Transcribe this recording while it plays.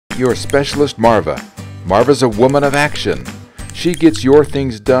your specialist Marva. Marva's a woman of action. She gets your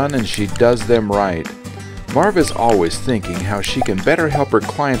things done and she does them right. Marva's always thinking how she can better help her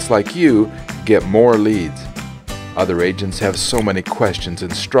clients like you get more leads. Other agents have so many questions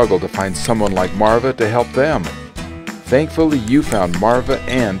and struggle to find someone like Marva to help them. Thankfully, you found Marva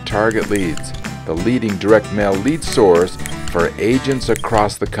and TargetLeads, the leading direct mail lead source for agents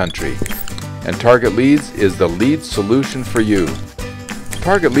across the country. And TargetLeads is the lead solution for you.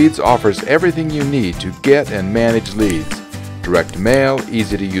 TargetLeads offers everything you need to get and manage leads. Direct mail,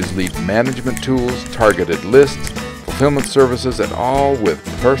 easy-to-use lead management tools, targeted lists, fulfillment services, and all with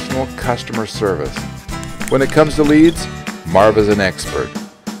personal customer service. When it comes to leads, Marva's an expert.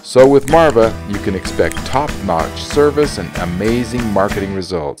 So with Marva, you can expect top-notch service and amazing marketing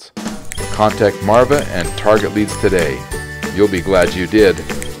results. Contact Marva and TargetLeads today. You'll be glad you did.